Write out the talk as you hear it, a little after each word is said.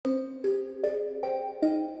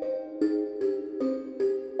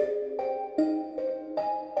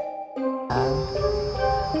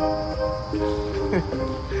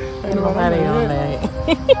Nobody on that.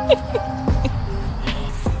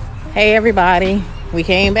 Hey everybody, we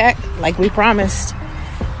came back like we promised.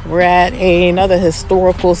 We're at another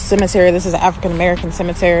historical cemetery. This is an African American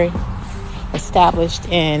cemetery established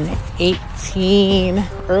in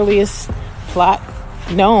earliest plot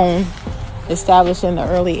known, established in the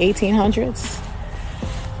early 1800s.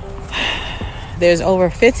 There's over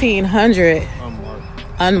 1,500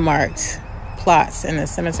 unmarked plots in the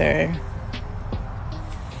cemetery.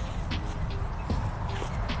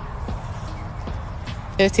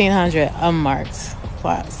 Unmarked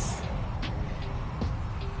plots.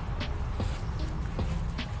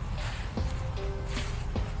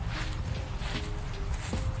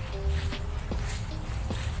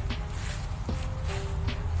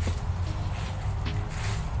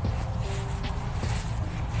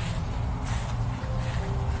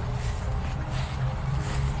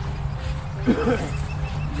 You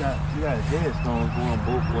got headstones going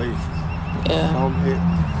both ways. Yeah. Some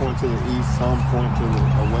point to the east, some point to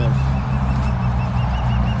the west.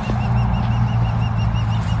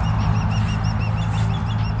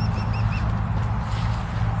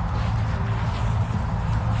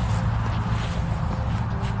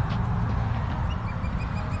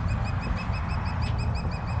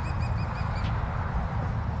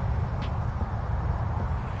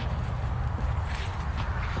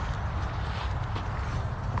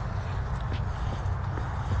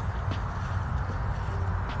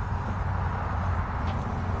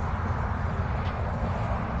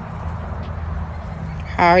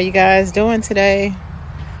 How are you guys doing today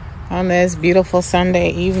on this beautiful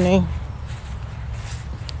Sunday evening?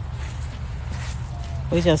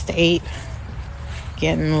 We just ate,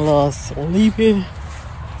 getting a little sleepy.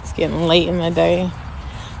 It's getting late in the day,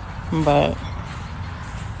 but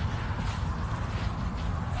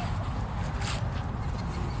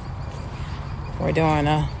we're doing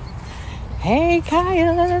hey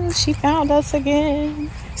Kaya, she found us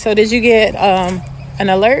again. So did you get an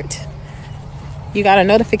alert? You got a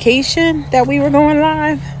notification that we were going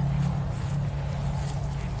live?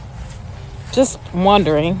 Just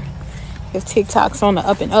wondering if TikTok's on the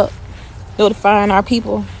up and up, notifying our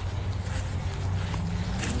people.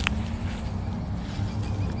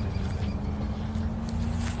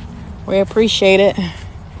 We appreciate it.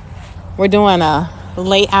 We're doing a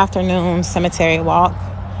late afternoon cemetery walk.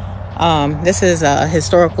 This is a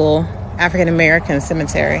historical African American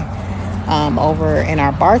cemetery over in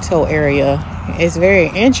our Bartow area. It's very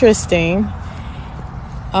interesting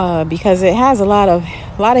because it has a lot of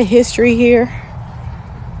history here.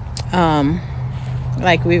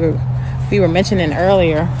 Like we were mentioning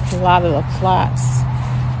earlier, a lot of the plots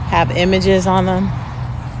have images on them.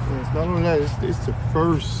 Yeah, it's not only that; it's the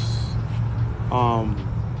first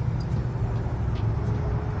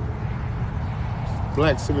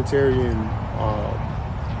black cemetery in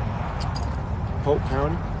Polk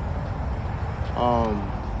County.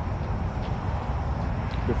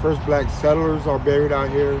 The first black settlers are buried out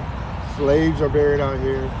here. Slaves are buried out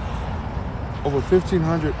here. Over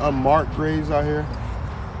 1,500 unmarked graves out here.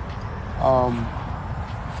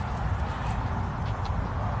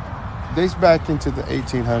 Dates back into the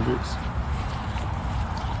 1800s.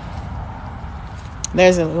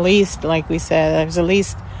 There's at least, like we said, there's at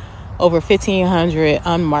least over 1,500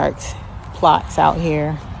 unmarked plots out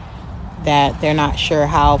here that they're not sure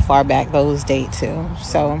how far back those date to.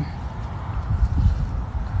 So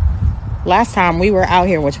last time we were out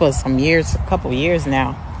here, which was a couple years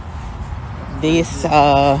now, these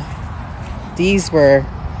were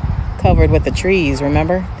covered with the trees.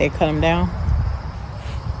 Remember, they cut them down.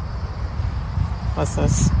 What's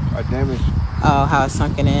this? Damage. Oh, how it's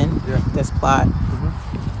sunken in. Yeah. This plot.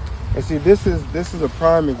 Mm-hmm. And see, this is a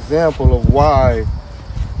prime example of why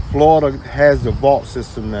Florida has the vault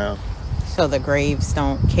system now. So the graves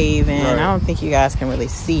don't cave in. Right. I don't think you guys can really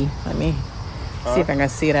see. Let me see if I can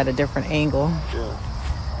see it at a different angle. Yeah.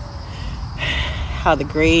 How the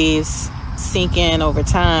graves sink in over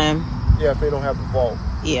time. Yeah, if they don't have the vault.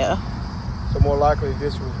 Yeah. So more likely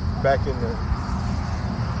this was back in the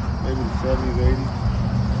maybe the 70s,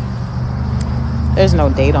 80s. There's no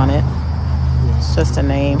date on it. Yeah. It's just a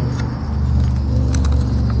name.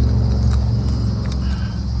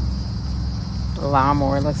 The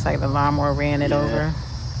lawnmower, looks like the lawnmower ran it over.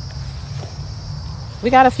 We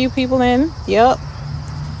got a few people in. Yep.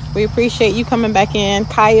 We appreciate you coming back in,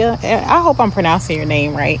 Kaya. I hope I'm pronouncing your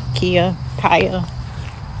name right. Kaya.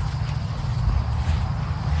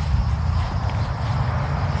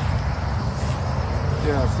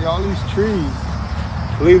 Yeah, see all these trees,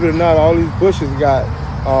 believe it or not, all these bushes got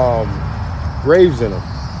graves in them.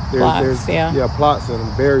 Plots, yeah. Yeah, plots in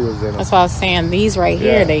them, burials in them. That's what I was saying. These right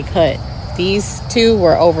here, they cut. These two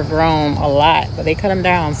were overgrown a lot, but they cut them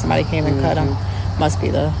down. Somebody came and cut them. Must be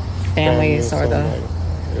the families or the,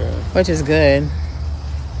 which is good.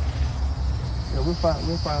 Yeah, we'll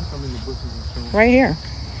find some in the bushes soon. Right here.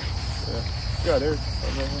 Yeah, there's.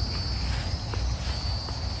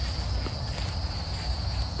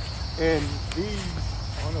 And these,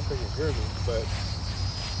 I don't know if they can hear me, but.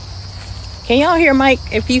 Can y'all hear Mike?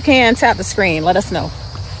 If you can, tap the screen. Let us know.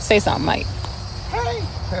 Say something, Mike. Hey.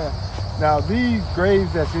 Now these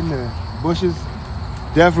graves that's in the bushes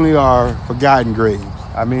definitely are forgotten graves.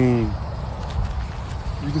 I mean,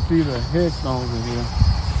 you can see the headstones in here.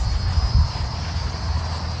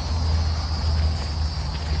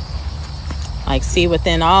 Like, see,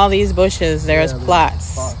 within all these bushes, there's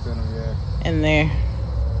plots in them, in there.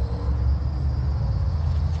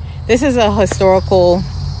 This is a historical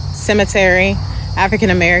cemetery,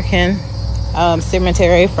 African American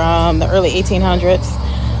cemetery from the early 1800s.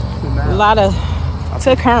 A lot of,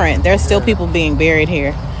 to current, there's still people being buried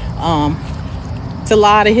here. It's a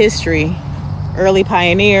lot of history. Early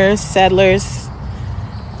pioneers, settlers,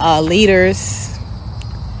 leaders,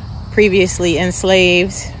 previously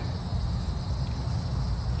enslaved.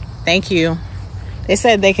 Thank you. They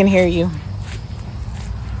said they can hear you.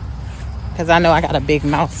 Because I know I got a big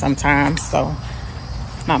mouth sometimes, so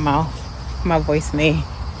my voice may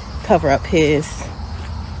cover up his.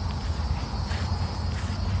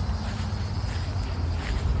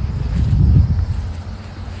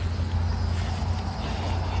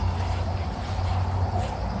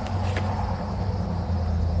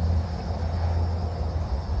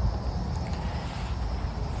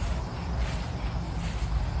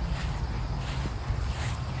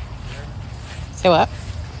 Say what?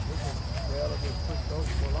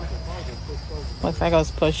 Looks like I was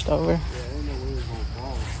pushed over.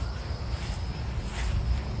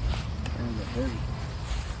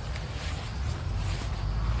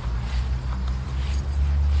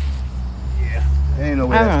 Ain't no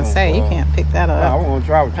way I was gonna say you can't pick that up. I was gonna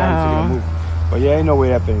try to see that move, but yeah, ain't no way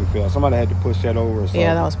that thing fell. Somebody had to push that over or something.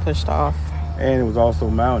 Yeah, that was pushed off. And it was also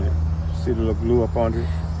mounted. See the little glue up under it.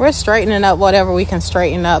 We're straightening up whatever we can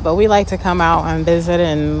straighten up, but we like to come out and visit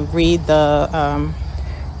and read the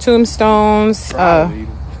tombstones. Try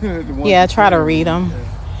to read them.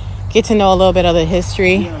 Get to know a little bit of the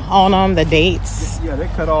history on them, the dates. Yeah, they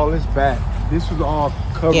cut all this back. This was all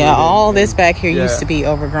covered. Yeah, all this back here used to be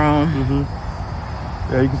overgrown.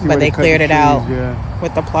 Yeah, you can see but they cleared it out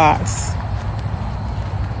with the plots.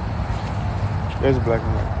 There's a black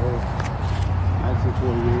and white.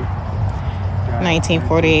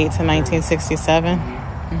 1948 to 1967.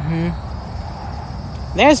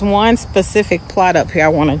 There's one specific plot up here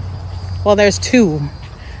there's two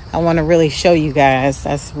I want to really show you guys.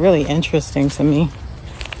 That's really interesting to me.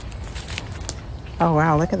 Oh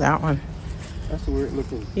wow, look at that one. That's a weird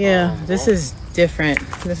looking. Yeah, this is different.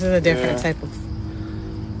 This is a different type of,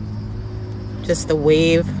 just the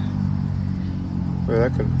wave. Well,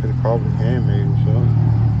 that could have been probably handmade or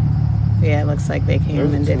something. Yeah, it looks like they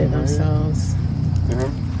came and did it themselves. Right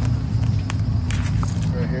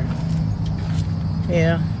here.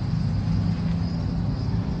 Yeah.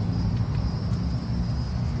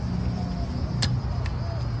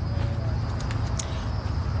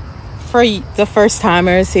 For the first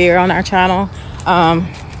timers here on our channel,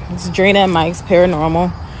 it's Drina and Mike's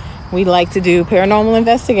Paranormal. We like to do paranormal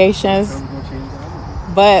investigations,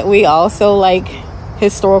 but we also like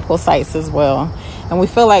historical sites as well. And we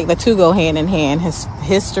feel like the two go hand in hand,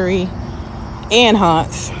 history and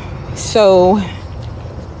haunts. So,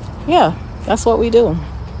 yeah, that's what we do.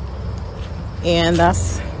 And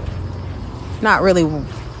that's not really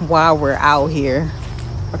why we're out here.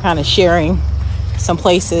 We're kind of sharing some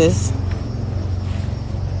places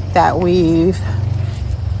that we've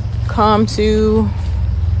come to,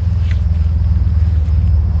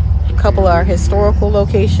 a couple of our historical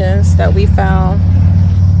locations that we found.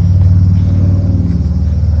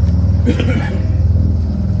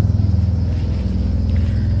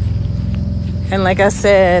 And like I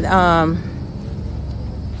said,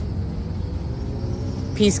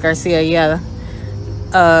 Peace Garcia,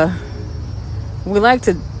 we like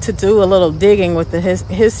to do a little digging with the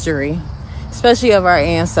history, especially of our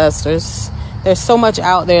ancestors. There's so much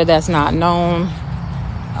out there that's not known.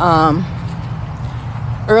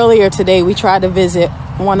 Earlier today, we tried to visit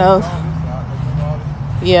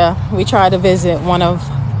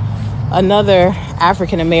another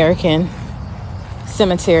African American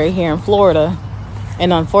cemetery here in Florida,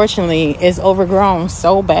 and unfortunately it's overgrown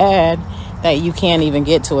so bad that you can't even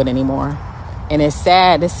get to it anymore. And it's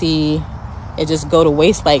sad to see it just go to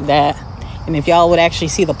waste like that. And if y'all would actually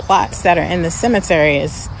see the plots that are in the cemetery,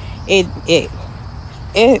 it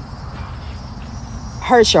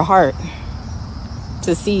hurts your heart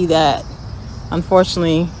to see that,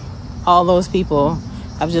 unfortunately, all those people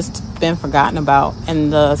have just been forgotten about,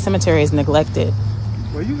 and the cemetery is neglected.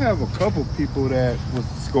 Well, you have a couple people that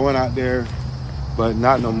was going out there, but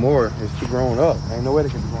not no more. It's too grown up. Ain't no way they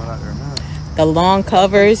can be going out there now. The long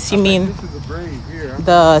covers, you mean this is a grave here.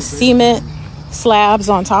 the cement slabs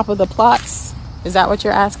on top of the plots? Is that what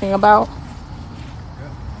you're asking about?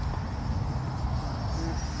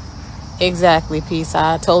 Yeah. Exactly, Peace.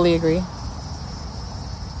 I totally agree.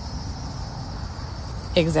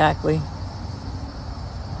 Exactly.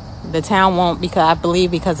 The town won't, because I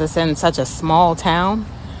believe because it's in such a small town,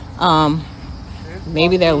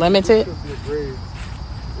 maybe they're limited. It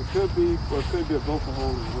could be a vocal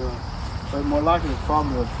hole as well. But more likely it's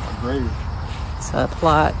probably a grave. It's a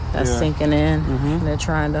plot that's sinking in. Mm-hmm. They're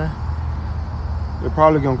trying to... They're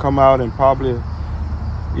probably going to come out and probably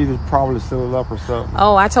seal it up or something.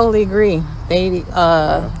 Oh, I totally agree. They,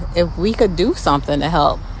 if we could do something to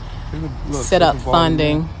help set up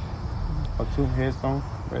funding. Or 2 headstones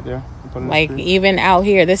right there. Like even out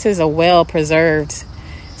here, this is a well-preserved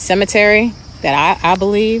cemetery that I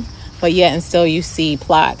believe, but yet and still you see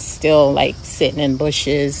plots still like sitting in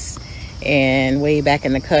bushes and way back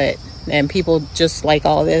in the cut. And people just like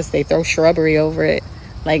all this, they throw shrubbery over it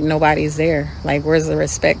like nobody's there. Like, where's the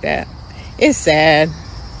respect at? It's sad.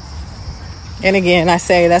 And again, I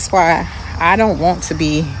say that's why I don't want to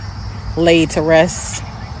be laid to rest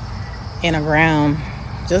in a ground.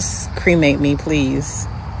 Just cremate me, please.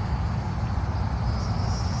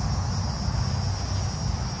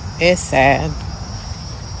 It's sad.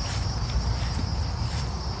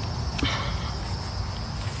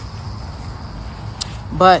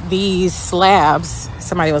 But these slabs,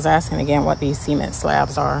 somebody was asking again what these cement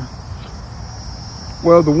slabs are.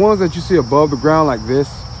 Well, the ones that you see above the ground like this,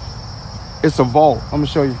 it's a vault. I'm gonna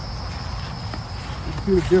show you. You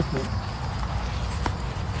see the difference.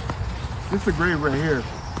 This is a grave right here.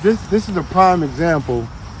 This is a prime example.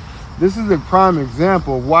 This is a prime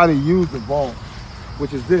example of why they use the vault,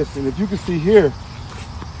 which is this. And if you can see here,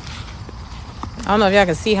 I don't know if y'all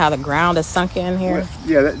can see how the ground is sunk in here.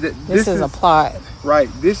 Yeah, this is a plot. Right.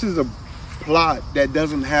 This is a plot that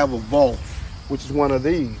doesn't have a vault, which is one of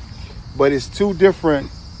these. But it's 2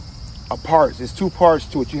 different parts. It's 2 parts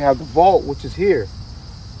to it. You have the vault, which is here,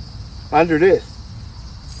 under this.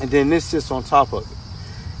 And then this sits on top of it.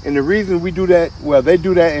 And the reason we do that, well, they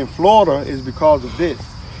do that in Florida, is because of this.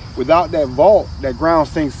 Without that vault, that ground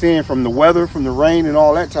sinks in from the weather, from the rain, and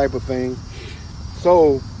all that type of thing.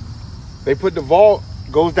 So they put the vault,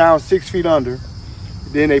 goes down 6 feet under.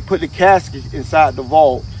 Then they put the casket inside the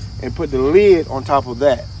vault and put the lid on top of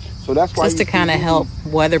that. So that's why, just to kind of help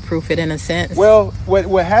weatherproof it in a sense. Well,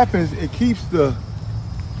 what happens, it keeps the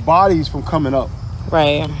bodies from coming up.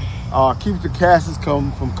 Right. Keeps the caskets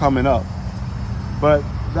from coming up. But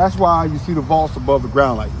that's why you see the vaults above the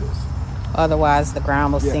ground like this. Otherwise, the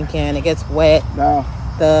ground will sink in. It gets wet. Now,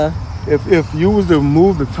 if you was to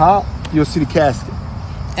move the top, you'll see the casket.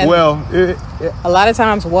 And well, a lot of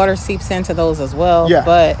times water seeps into those as well. Yeah.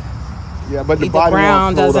 But the body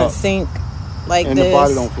ground doesn't up. sink like and this. And the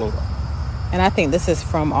body don't float up. And I think this is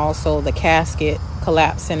from also the casket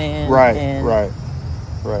collapsing in. Right.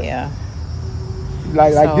 Yeah.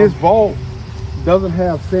 Like this vault doesn't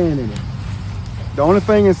have sand in it. The only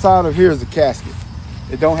thing inside of here is the casket.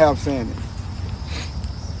 It don't have sand in it.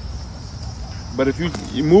 But if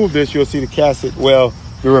you move this, you'll see the casket. Well,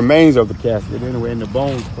 the remains of the casket anyway, and the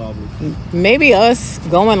bones probably. Maybe us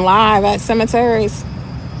going live at cemeteries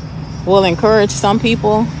will encourage some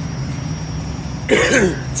people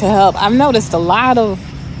to help. I've noticed a lot of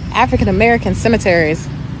African American cemeteries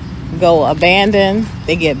go abandoned.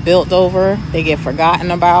 They get built over. They get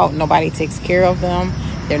forgotten about. Nobody takes care of them.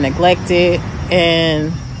 They're neglected.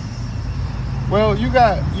 And well, you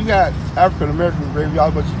got African American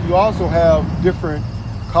graveyards, but you also have different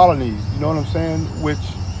colonies. You know what I'm saying? Which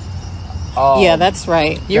yeah, that's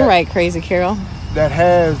right. You're right, Crazy Carol. That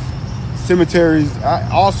has cemeteries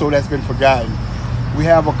also that's been forgotten. We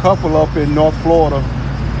have a couple up in North Florida,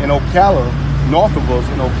 in Ocala, north of us,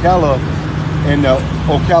 in Ocala, in the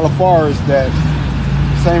Ocala Forest. That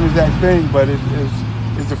same exact thing, but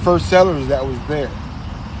it's the first settlers that was there,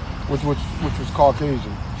 which was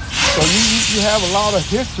Caucasian. So you have a lot of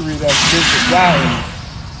history that's been forgotten,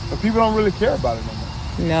 but people don't really care about it no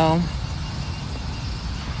more.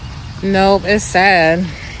 Nope, it's sad.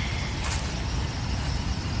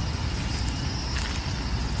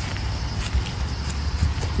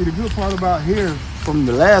 See, the good part about here from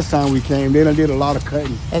the last time we came. They done did a lot of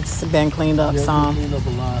cutting. It's been cleaned up Yeah, some. cleaned up a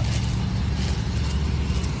lot.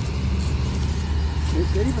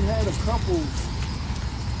 They even had a couple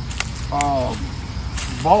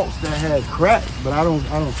vaults that had cracks, but I don't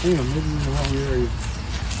see them. Maybe in the wrong area.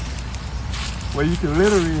 Where you can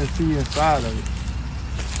literally see inside of it.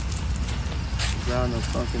 Down there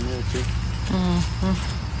sunk in there too. Mm-hmm.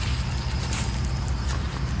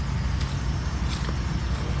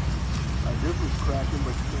 Like this was cracking,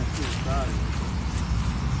 but you can't see inside of it.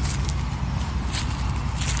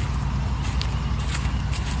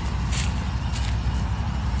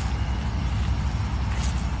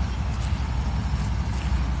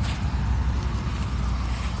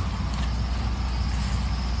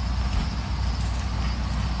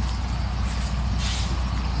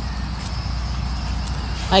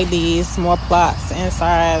 Like these, more plots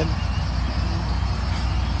inside.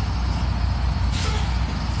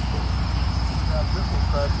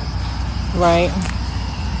 Right.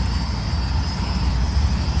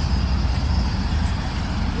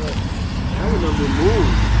 That would have been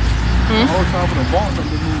moved. The whole top of the vault have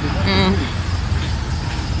been moved.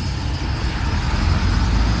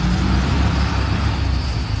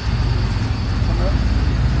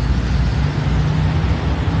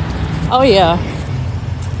 Oh yeah.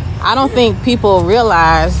 I don't think people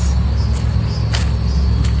realize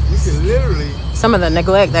You can literally, some of the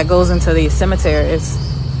neglect that goes into these cemeteries.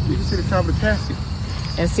 you can see the top of the casket.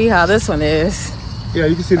 And see how this one is. Yeah,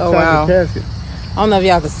 you can see the Oh, top wow. of the casket. I don't know if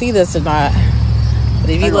y'all can see this or not, but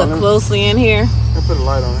if you Hang on, look let me- closely in here, I'll put a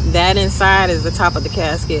light on it. that inside is the top of the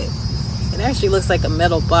casket. It actually looks like a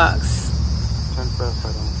metal box. Turn the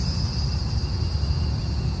flashlight on.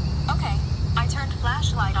 Okay, I turned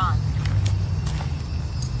flashlight on.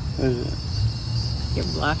 What is it? You're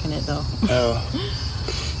blocking it though. Oh.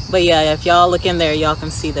 But yeah, if y'all look in there, y'all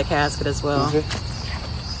can see the casket as well. Is it?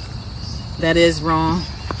 That is wrong.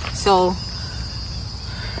 So,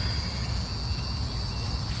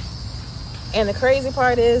 and the crazy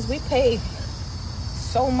part is we paid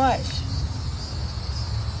so much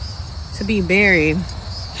to be buried.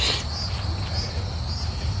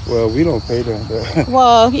 Well, we don't pay them.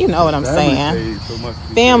 Well, you know what I'm Families saying. pay so much to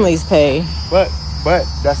be Families pay. paid. But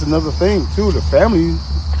that's another thing too. The family,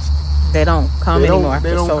 They don't come anymore they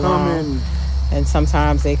for don't so come long. in. And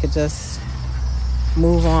sometimes they could just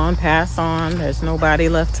move on, pass on. There's nobody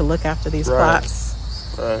left to look after these Right. plots.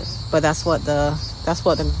 Right. But that's what the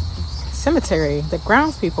cemetery, the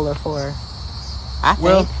grounds people are for. I think.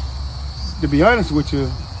 Well, to be honest with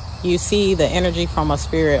you, You see the energy from a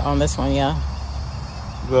spirit on this one, yeah.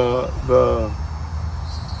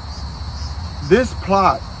 this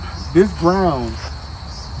plot, this ground,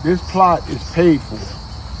 this plot is paid for.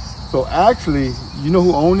 So actually, you know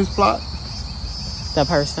who owned this plot? The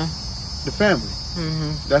person. The family.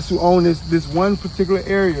 Mm-hmm. That's who owned this one particular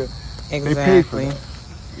area. They paid for Exactly. that.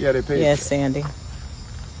 Yeah, they paid. Yes, for Sandy. that.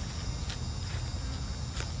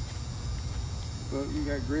 Well, you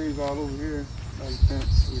got graves all over here. No, you can't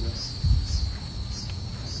see that.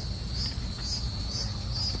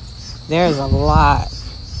 There's a lot.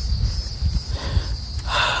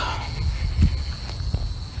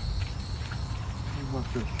 This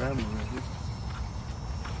must be a family right here.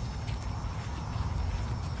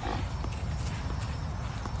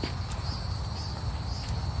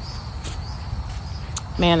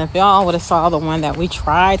 Man, if y'all would have saw the one that we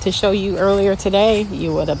tried to show you earlier today,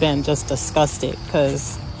 you would have been just disgusted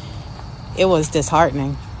because it was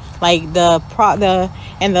disheartening. Like the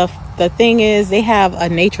thing is, they have a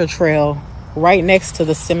nature trail right next to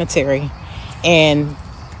the cemetery, and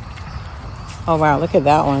oh wow, look at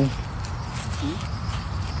that one.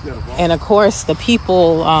 And of course, the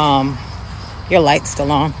people, your light's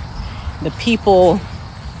still on. The people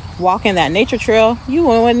walking that nature trail, you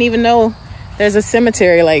wouldn't even know there's a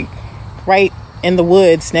cemetery like right in the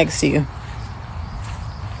woods next to you.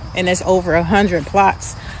 And there's over 100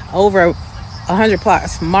 plots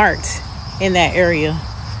marked in that area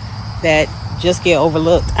that just get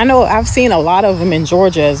overlooked. I know I've seen a lot of them in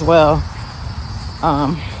Georgia as well.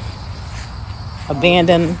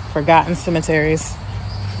 Abandoned, forgotten cemeteries.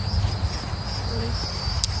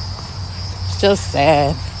 It's just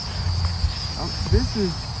sad. This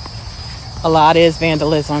is A lot is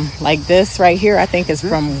vandalism. Like this right here, I think is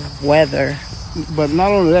from weather. But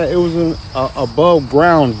not only that, it was an above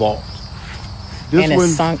ground vault. This And one,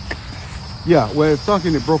 it's sunk. yeah, well, it sunk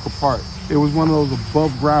and it broke apart. It was one of those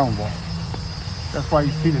above ground vaults. That's why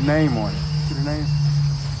you see the name on it. See the name?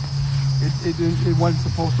 It wasn't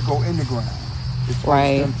supposed to go in the ground. It's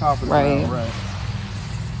supposed to be on top of the ground, right?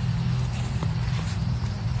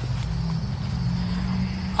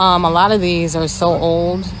 A lot of these are so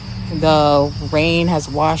old, the rain has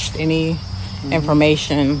washed any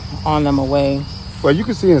information on them away. Well, you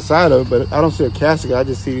can see inside of it, but I don't see a casket. I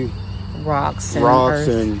just see Rocks and rocks earth.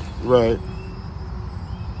 and right.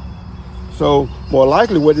 So more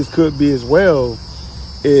likely what this could be as well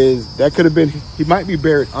is that could have been, he might be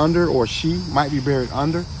buried under, or she might be buried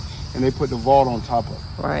under, and they put the vault on top of it.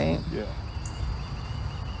 Right. Yeah.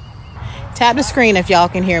 Tap the screen if y'all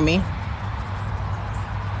can hear me.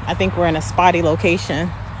 I think we're in a spotty location.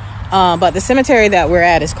 But the cemetery that we're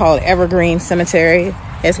at is called Evergreen Cemetery.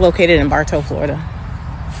 It's located in Bartow, Florida.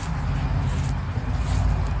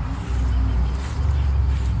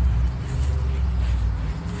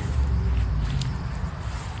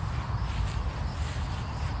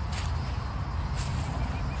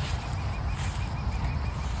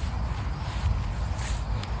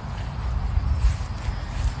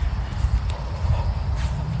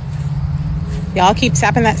 Y'all keep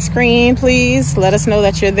tapping that screen, please. Let us know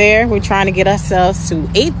that you're there. We're trying to get ourselves to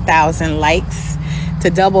 8,000 likes to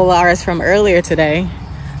double ours from earlier today.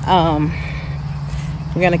 We're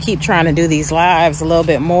going to keep trying to do these lives a little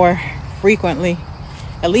bit more frequently,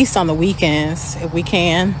 at least on the weekends if we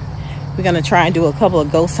can. We're going to try and do a couple of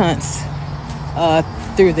ghost hunts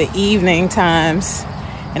through the evening times.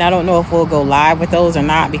 And I don't know if we'll go live with those or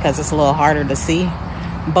not because it's a little harder to see.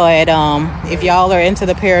 But if y'all are into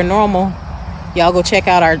the paranormal, y'all go check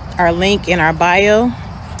out our link in our bio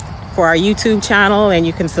for our YouTube channel, and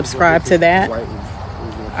you can subscribe to that.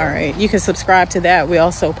 All right, you can subscribe to that. We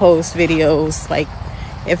also post videos, like,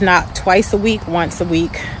 if not twice a week, once a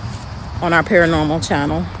week on our paranormal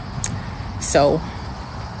channel. So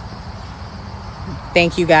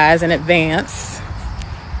thank you guys in advance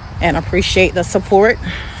and appreciate the support.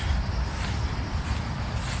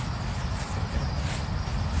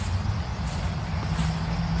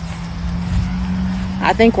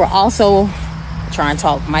 I think we're also trying to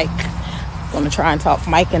talk Mike. Going to try and talk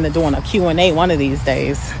Mike into doing a Q&A one of these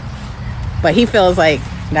days. But he feels like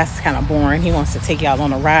that's kind of boring. He wants to take y'all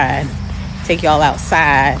on a ride, take y'all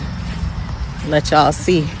outside, let y'all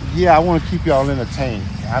see. Yeah, I want to keep y'all entertained.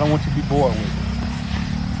 I don't want you to be bored with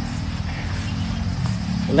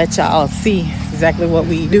it. Let y'all see exactly what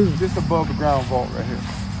we do. Just above the ground vault right here.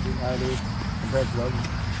 See how it is compared to the other?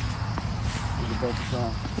 It's above the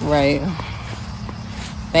ground. Right.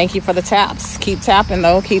 Thank you for the taps. Keep tapping,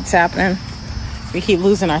 though. Keep tapping. We keep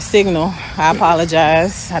losing our signal. I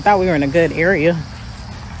apologize. I thought we were in a good area.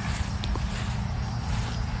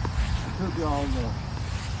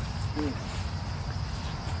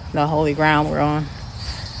 The holy ground we're on.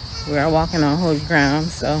 We are walking on holy ground,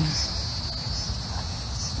 so.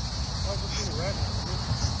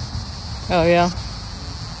 Oh, yeah.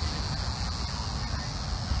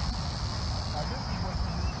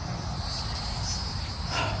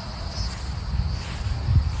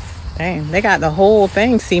 Dang, they got the whole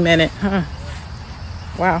thing cemented, huh?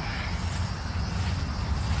 Wow.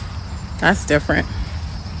 That's different. He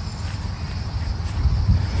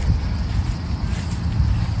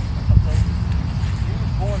was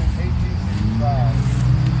born in 1865.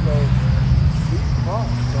 So these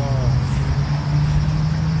months are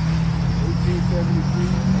 1873,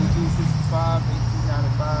 1865,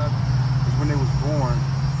 1895 is when they was born.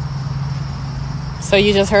 So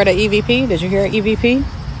you just heard an EVP? Did you hear an EVP?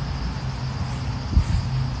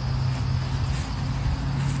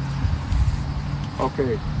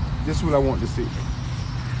 Okay, this is what I want to see.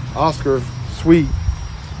 Oscar Sweet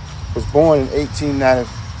was born in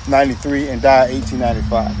 1893 and died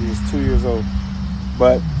 1895. He was 2 years old.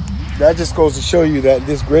 But that just goes to show you that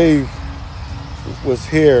this grave was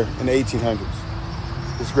here in the 1800s.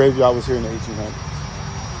 This graveyard was here in the 1800s.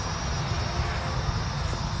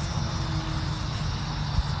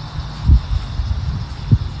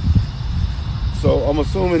 So I'm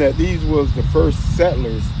assuming that these was the first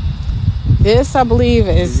settlers. This, I believe,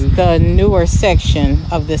 is the newer section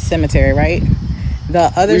of this cemetery, right?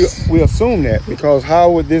 The others... We assume that, because how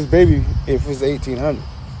would this baby if it's 1800?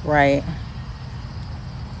 Right.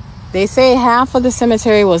 They say half of the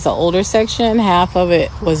cemetery was the older section, half of it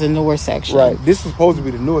was the newer section. Right. This is supposed to be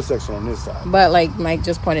the newer section on this side. But like Mike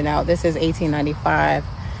just pointed out, this is 1895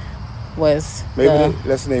 was maybe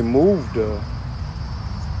they moved.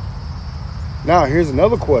 Now, here's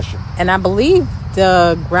another question. And I believe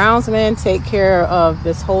the groundsmen take care of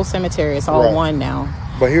this whole cemetery. It's all one now.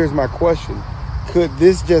 But here's my question. Could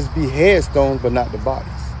this just be headstones but not the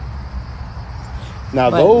bodies?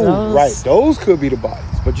 Now, those could be the bodies.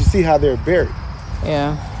 But you see how they're buried.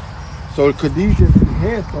 Yeah. So could these just be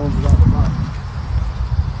headstones without the bodies?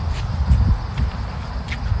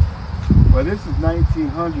 But this is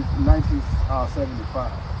 1900,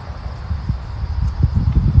 1975.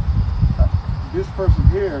 This person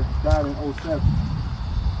here died in '07.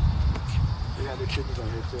 They got their pictures on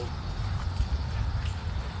here too.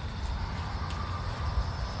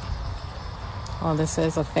 Oh, this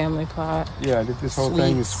is a family plot. Yeah, this whole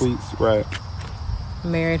thing is sweets, right?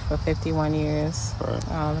 Married for 51 years. Right.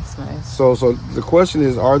 Oh, that's nice. So the question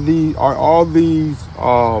is, are all these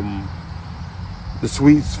the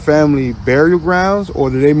Sweets family burial grounds,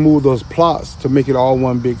 or do they move those plots to make it all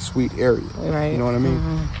one big sweet area? Right. You know what I mean?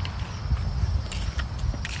 Mm-hmm.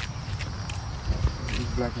 These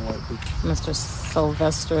black and white pictures. Mr.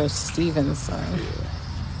 Sylvester Stevenson. Yeah.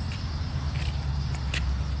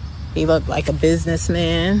 He looked like a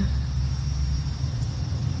businessman.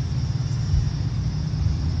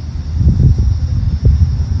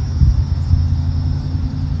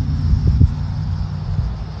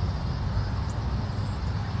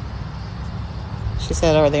 She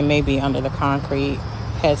said, or they may be under the concrete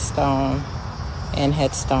headstone and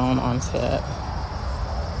headstone on tip.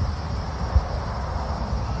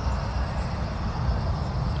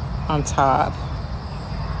 On top.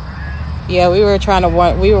 Yeah, we were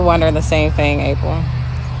wondering the same thing, April.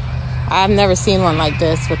 I've never seen one like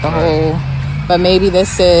this with the whole, but maybe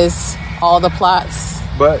this is all the plots.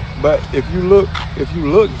 But if you look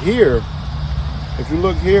here,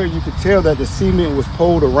 you can tell that the cement was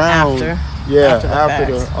pulled around. After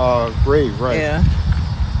the grave, right? Yeah.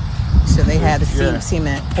 So they had the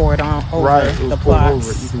cement poured on over the plots. Poured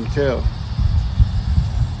over it, you can tell.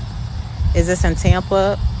 Is this in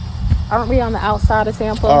Tampa? Aren't we on the outside of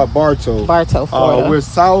Tampa? Bartow. Bartow, Florida. We're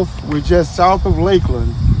just south of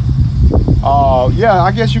Lakeland. Yeah,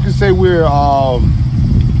 I guess you could say we're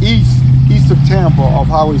east of Tampa of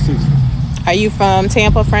Highway 60. Are you from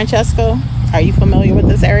Tampa, Francesco? Are you familiar with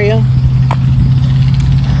this area?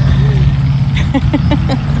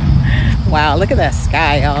 Wow, look at that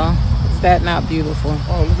sky, y'all. Is that not beautiful?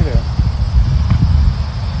 Oh, look at that.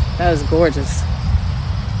 That is gorgeous.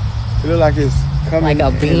 It looks like it's coming like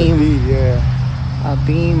a beam. Yeah. A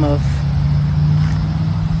beam of,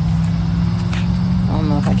 I don't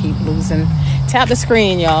know if I keep losing. Tap the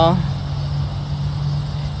screen, y'all.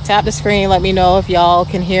 Tap the screen. Let me know if y'all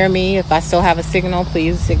can hear me. If I still have a signal,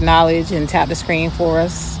 please acknowledge and tap the screen for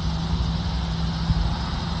us.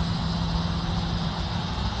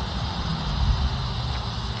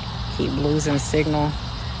 Keep losing signal.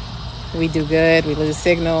 We do good. We lose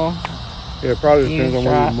signal. Yeah, it probably depends on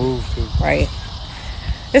where we move to. Right.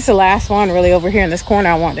 This is the last one really over here in this corner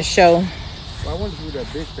I want to show. Well, I wonder who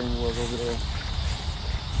that big thing was over there.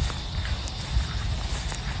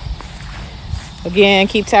 Again,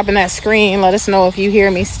 keep tapping that screen. Let us know if you hear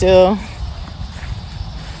me still.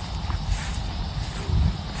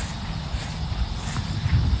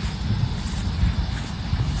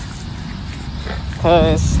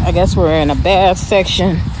 Because I guess we're in a bad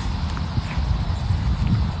section.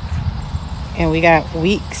 And we got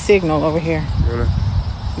weak signal over here. Really?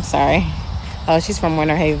 I'm sorry. Oh, she's from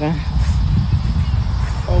Winter Haven.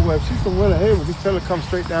 Oh, well, if she's from Winter Haven, just tell her to come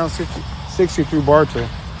straight down 60 through Bartow.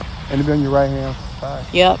 And it'll be on your right hand side.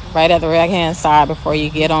 Yep, right at the right hand side before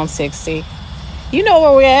you get on 60. You know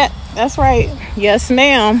where we're at. That's right. Yes,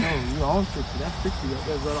 ma'am. Oh, you're on 60. That's 60. That's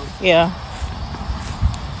right on 60. Yeah.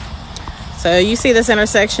 So you see this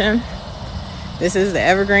intersection? This is the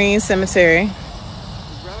Evergreen Cemetery. It's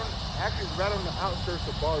right on the outskirts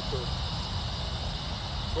of Bartow.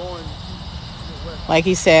 Going west. Like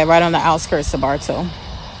he said, right on the outskirts of Bartow.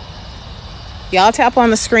 Y'all tap on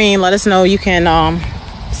the screen. Let us know you can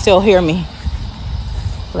still hear me.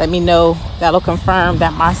 Let me know. That'll confirm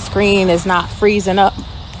that my screen is not freezing up.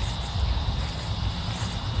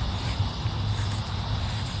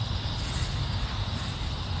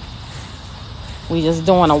 We just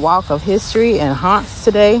doing a walk of history and haunts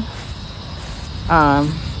today.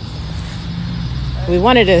 We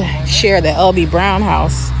wanted to share the L.B. Brown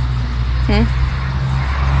house.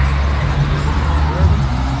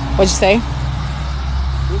 What'd you say?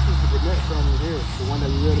 This is the Burnett family here, the one that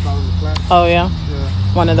we read about in the class. Oh, yeah? Yeah.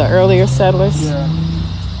 One of the earlier settlers? Yeah.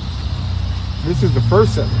 This is the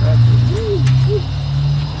first settler, actually.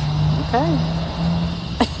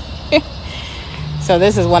 Okay. So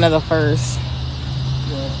this is one of the first.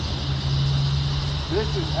 Yeah. This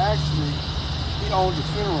is actually, he owned the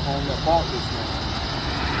funeral home that bought this now.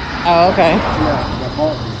 Oh, okay. Yeah, that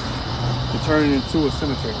bought this to turn it into a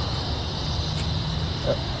cemetery.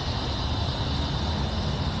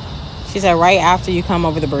 She said right after you come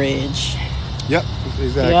over the bridge. Yep,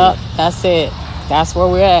 exactly. Yep, that's it. That's where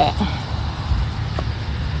we're at.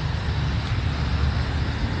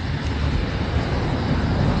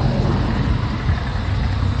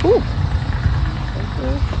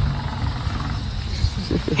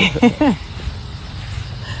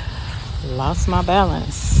 Lost my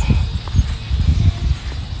balance.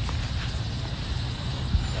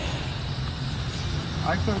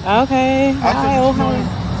 Okay. Hi, Ohio.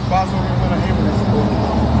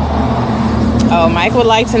 Oh, Mike would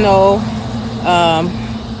like to know,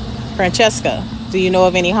 Francesca, do you know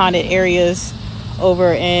of any haunted areas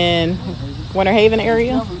over in Winter Haven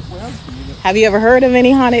area? Have you ever heard of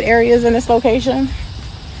any haunted areas in this location?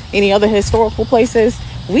 Any other historical places?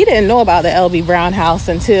 We didn't know about the L.B. Brown house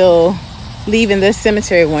until leaving this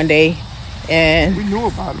cemetery one day. And we knew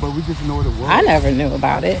about it, but we just knew what it was. I never knew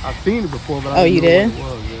about it. I've seen it before, but I didn't know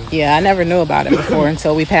what it was. Yeah, I never knew about it before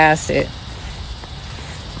until we passed it.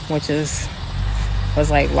 Which was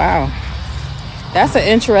like, wow. That's an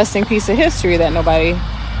interesting piece of history that nobody...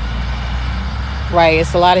 Right,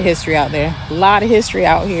 it's a lot of history out there. A lot of history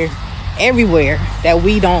out here. Everywhere that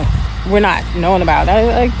we're not knowing about.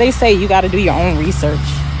 Like they say, you got to do your own research.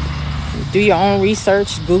 Do your own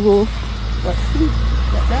research. Google. But see,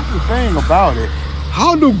 that's the thing about it.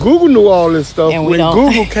 How do Google know all this stuff when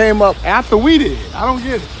Google came up after we did? I don't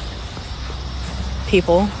get it.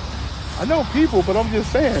 People. I know people, but I'm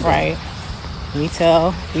just saying. Right. We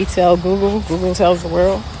tell Google. Google tells the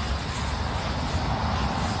world.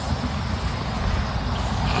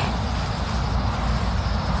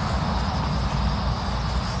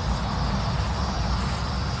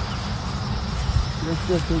 Let's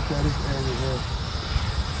just look at this area here.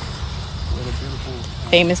 What a beautiful...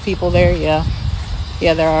 Famous people there, yeah.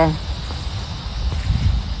 Yeah, there are.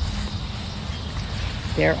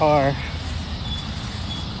 There are.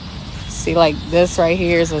 See, like this right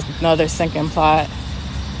here is another sinking plot.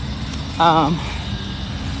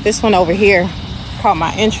 This one over here caught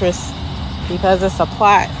my interest because it's a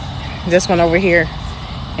plot. This one over here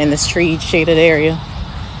in this tree shaded area.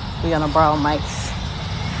 We're gonna borrow Mike's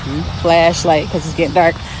flashlight because it's getting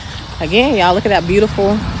dark. Again, y'all, look at that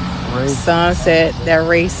beautiful sunset, that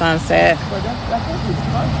ray sunset.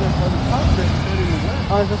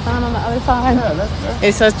 Oh, is the sun on the other side? Yeah,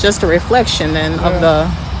 it's just a reflection then of the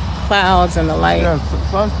clouds and the light. Yeah,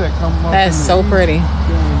 sunset coming up. That's so pretty.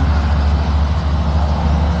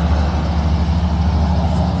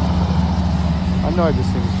 I know I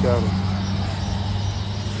just seen the shadow.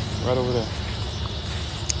 Right over there.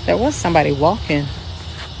 There was somebody walking.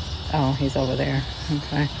 Oh, he's over there.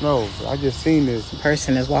 Okay. No, I just seen this. The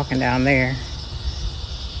person is walking down there.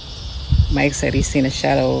 Mike said he's seen a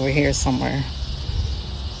shadow over here somewhere.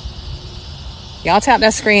 Y'all tap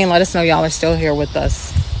that screen. Let us know y'all are still here with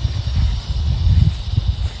us.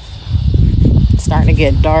 It's starting to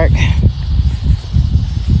get dark.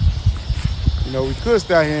 You know, we could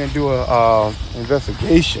stay out here and do a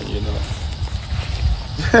investigation, you know.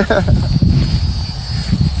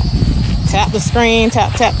 Tap the screen,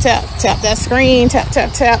 tap that screen,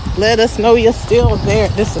 tap. Let us know you're still there.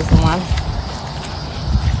 This is the one.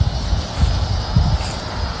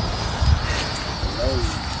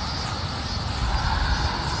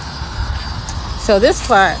 So this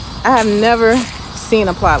plot, I have never seen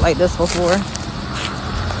a plot like this before.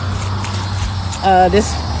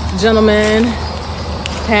 This gentleman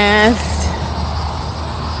passed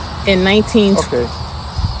in 19... Okay.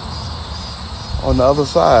 On the other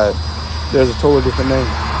side, there's a totally different name.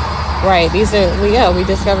 Right. These are, we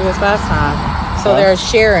discovered this last time. So they're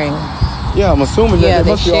sharing. Yeah, I'm assuming that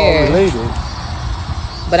they must be all related.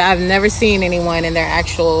 But I've never seen anyone in their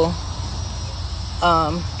actual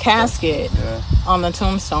casket on the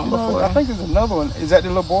tombstone before. I think there's another one. Is that the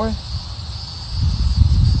little boy?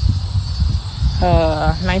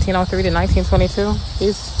 1903 to 1922.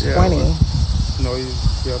 He's 20. No,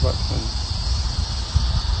 he's about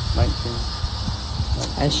 20. 19.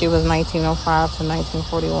 And she was 1905 to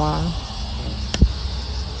 1941.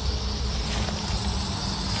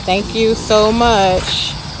 Thank you so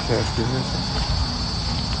much.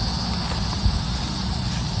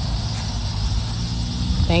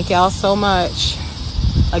 Thank y'all so much.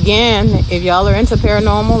 Again, if y'all are into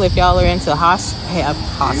paranormal, if y'all are into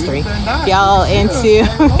history,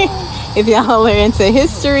 if y'all are into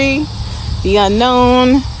history, the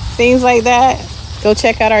unknown, things like that, go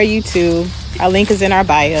check out our YouTube. Our link is in our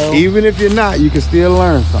bio. Even if you're not, you can still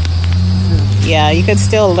learn something. Yeah, you can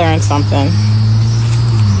still learn something.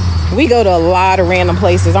 We go to a lot of random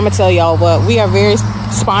places. I'm gonna tell y'all what, we are very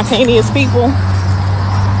spontaneous people.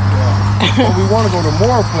 Yeah. But we want to go to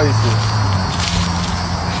more places.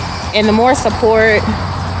 And the more support,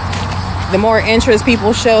 the more interest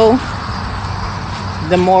people show,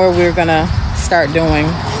 the more we're gonna start doing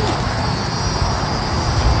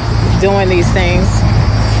these things.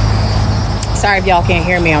 Sorry if y'all can't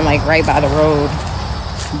hear me. I'm like right by the road.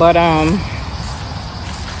 But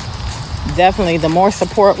definitely the more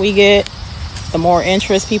support we get, the more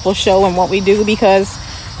interest people show in what we do, because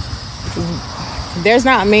there's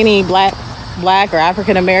not many black or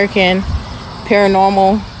African American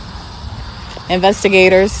paranormal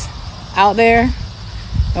investigators out there,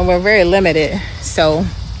 and we're very limited. So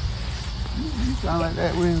You sound like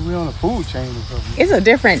that. We on a food chain or something. it's a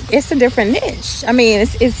different niche. I mean,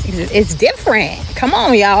 it's different. Come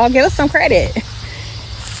on, y'all, give us some credit.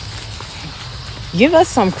 Give us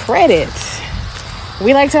some credit.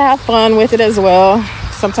 We like to have fun with it as well.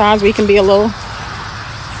 Sometimes we can be a little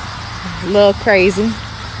crazy,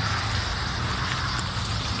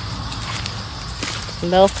 a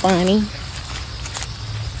little funny.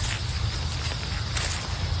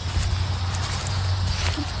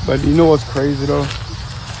 But you know what's crazy though?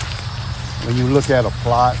 When you look at a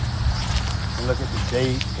plot and look at the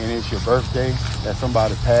date and it's your birthday that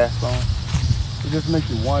somebody passed on, it just makes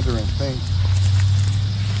you wonder and think.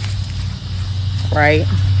 Right.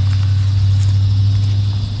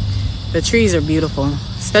 The trees are beautiful,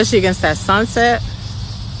 especially against that sunset.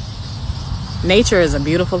 Nature is a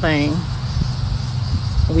beautiful thing.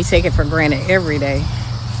 We take it for granted every day.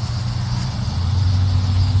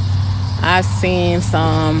 I've seen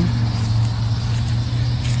some,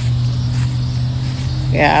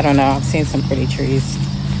 I don't know. I've seen some pretty trees.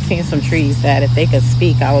 Seen some trees that if they could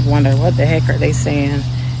speak, I would wonder what the heck are they saying.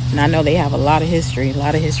 And I know they have a lot of history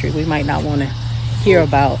we might not want to hear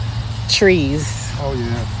about. Trees. Oh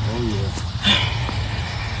yeah.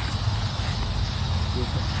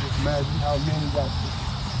 Just imagine how many got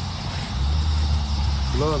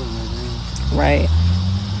blood on their hands. Right.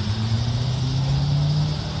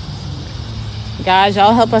 Guys,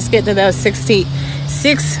 y'all help us get to those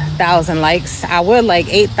 6,000 likes. I would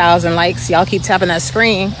like 8,000 likes. Y'all keep tapping that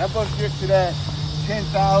screen. Help us get to that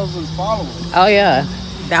 10,000 followers. Oh yeah,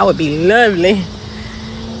 that would be lovely.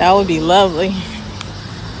 That would be lovely.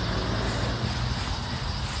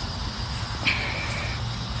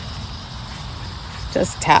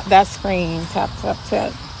 Just tap that screen. Tap, tap,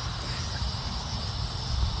 tap.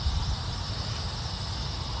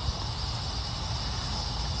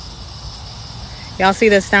 Y'all see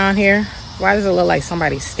this down here? Why does it look like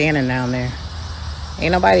somebody's standing down there?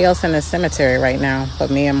 Ain't nobody else in the cemetery right now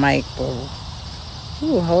but me and Mike.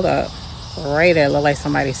 Ooh, hold up. Right there, look like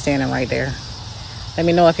somebody's standing right there. Let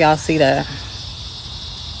me know if y'all see that.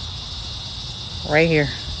 Right here.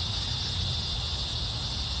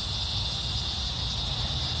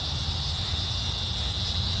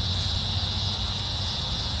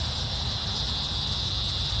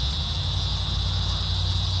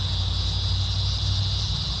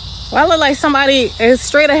 Well, I look like somebody is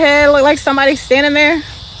straight ahead. Look like somebody standing there.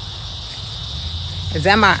 Is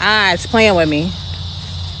that my eyes playing with me?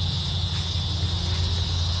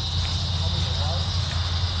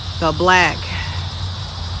 The black.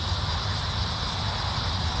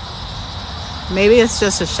 Maybe it's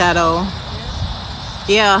just a shadow.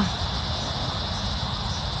 Yeah.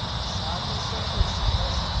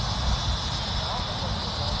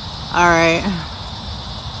 All right.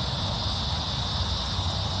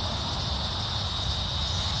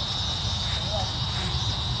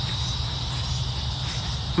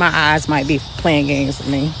 My eyes might be playing games with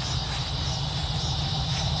me.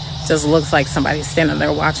 Just looks like somebody's standing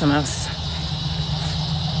there watching us.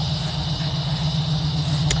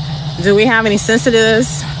 Do we have any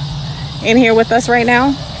sensitives in here with us right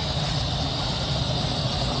now?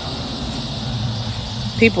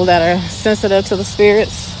 People that are sensitive to the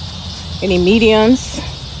spirits? Any mediums?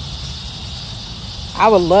 I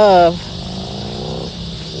would love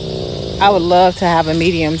to have a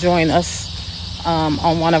medium join us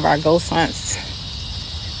on one of our ghost hunts.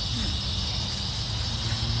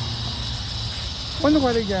 Wonder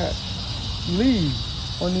why they got leaves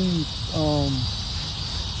on these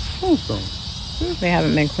tombstones. They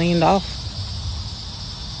haven't been cleaned off.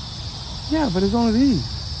 Yeah, but it's only these.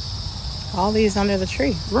 All these under the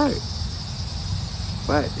tree. Right.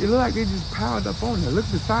 But it look like they just piled up on there. Look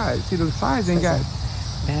at the sides. See, the sides ain't got.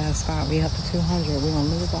 Bad spot. We up to 200. We're gonna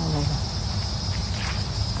lose all of them.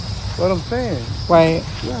 What I'm saying. Right.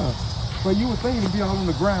 Yeah. But you would think it'd be all on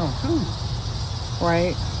the ground too.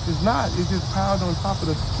 Right. It's not. It's just piled on top of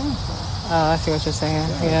the tombstone. Oh, I see what you're saying.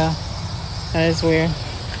 Yeah. That is weird.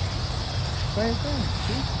 Same thing.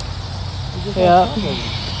 See? It's just Yeah. on top of it.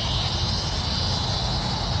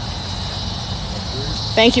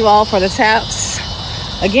 Thank you all for the taps.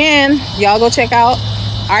 Again, y'all go check out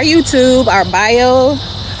our YouTube, our bio.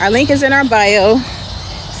 Our link is in our bio.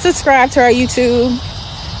 Subscribe to our YouTube.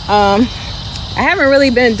 I haven't really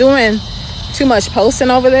been doing too much posting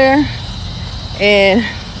over there, and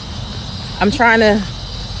I'm trying to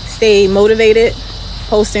stay motivated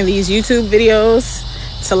posting these YouTube videos.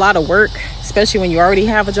 It's a lot of work, especially when you already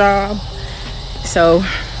have a job. So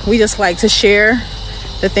we just like to share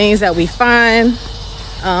the things that we find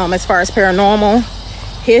as far as paranormal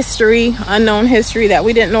history, unknown history that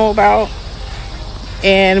we didn't know about.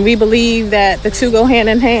 And we believe that the two go hand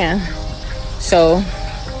in hand. So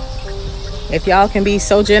if y'all can be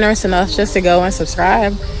so generous enough just to go and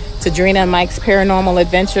subscribe to Drina and Mike's Paranormal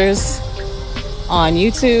Adventures on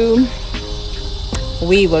YouTube,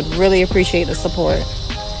 we would really appreciate the support.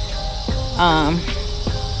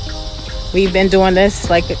 We've been doing this,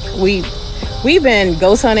 like we've been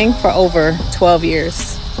ghost hunting for over 12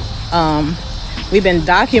 years. We've been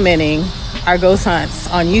documenting our ghost hunts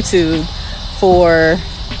on YouTube for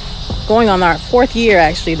going on our 4th year.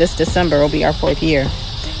 Actually, this December will be our 4th year.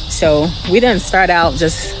 So we didn't start out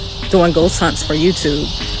just doing ghost hunts for YouTube.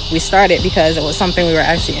 We started because it was something we were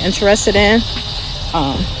actually interested in.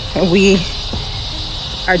 And we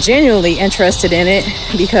are genuinely interested in it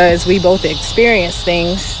because we both experienced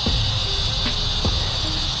things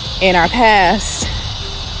in our past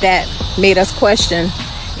that made us question,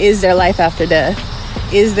 is there life after death?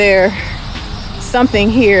 Is there something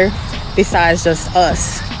here besides just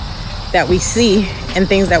us that we see and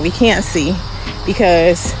things that we can't see?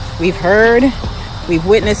 Because we've heard, we've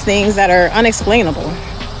witnessed things that are unexplainable.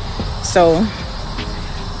 So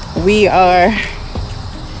we are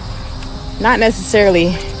not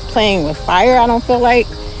necessarily playing with fire, I don't feel like,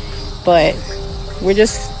 but we're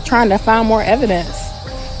just trying to find more evidence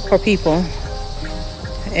for people.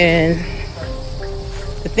 And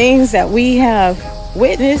the things that we have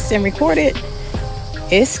witnessed and recorded,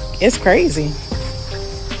 it's crazy.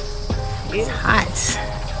 It's hot.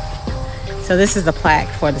 So this is the plaque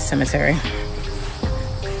for the cemetery.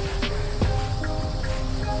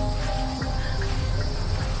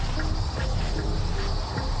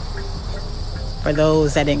 For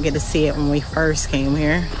those that didn't get to see it when we first came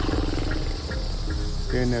here.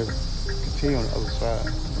 Then there's continue on the other side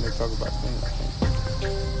when they talk about things.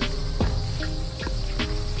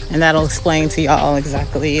 And that'll explain to y'all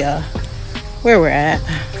exactly where we're at.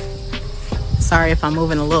 Sorry if I'm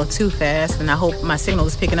moving a little too fast, and I hope my signal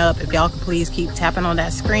is picking up. If y'all could please keep tapping on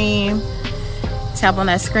that screen. Tap on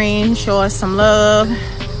that screen, show us some love.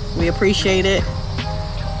 We appreciate it.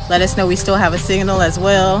 Let us know we still have a signal as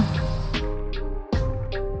well.